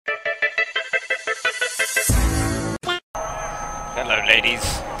Hello, ladies.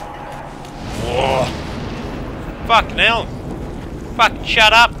 Whoa. Fucking hell. Fucking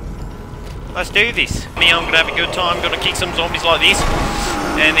shut up. Let's do this. I'm gonna have a good time. Gonna kick some zombies like this.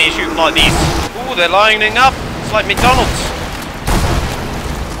 And then shoot them like this. Ooh, they're lining up. It's like McDonald's.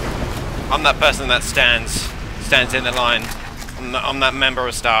 I'm that person that stands in the line. I'm that member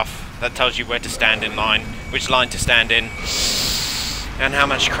of staff that tells you where to stand in line, which line to stand in, and how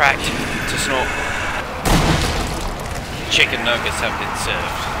much crack to snort. Chicken nuggets have been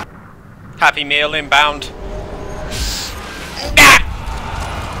served. Happy Meal inbound. Ah!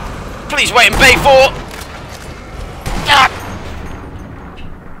 Please wait and pay for. Ah!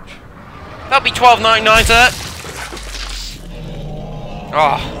 That'll be $12.99, sir.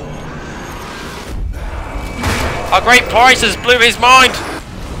 Oh. Our great prices blew his mind.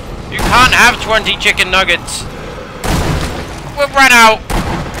 You can't have 20 chicken nuggets. We've run out.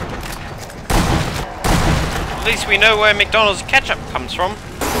 At least we know where McDonald's ketchup comes from.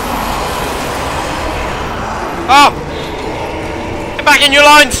 Oh! Get back in your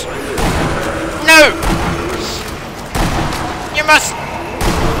lines! No! You must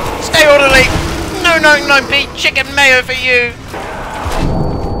stay orderly! No, 99p chicken mayo for you!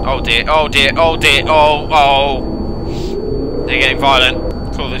 Oh dear, oh dear, oh dear, oh. They're getting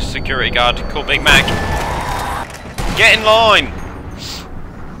violent. Call the security guard, call Big Mac. Get in line!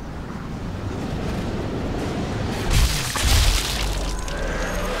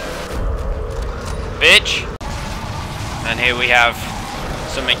 Bitch! And here we have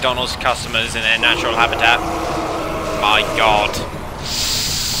some McDonald's customers in their natural habitat. My god.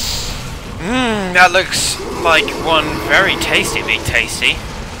 That looks like one very tasty Big Tasty.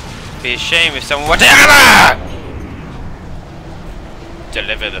 Be a shame if someone were to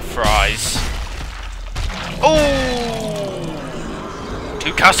deliver the fries. Ooh!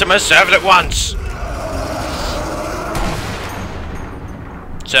 2 customers served at once!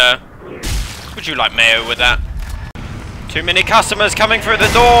 Sir, would you like mayo with that? Too many customers coming through the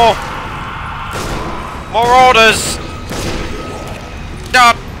door! More orders!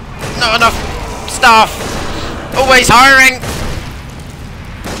 Not enough staff! Always hiring!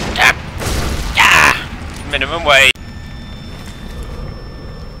 Minimum wage.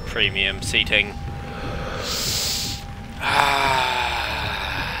 Premium seating.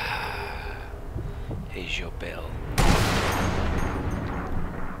 Here's your bill.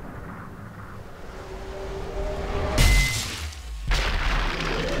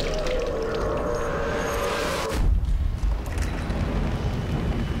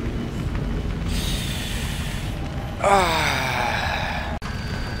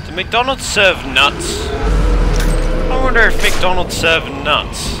 Do McDonald's serve nuts? I wonder if McDonald's serve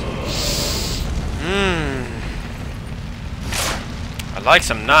nuts. I'd like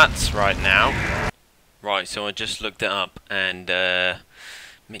some nuts right now. Right, so I just looked it up and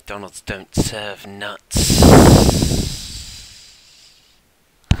McDonald's don't serve nuts.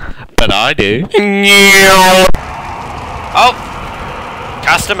 But I do. Oh!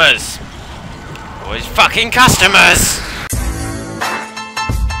 Customers! Always fucking customers!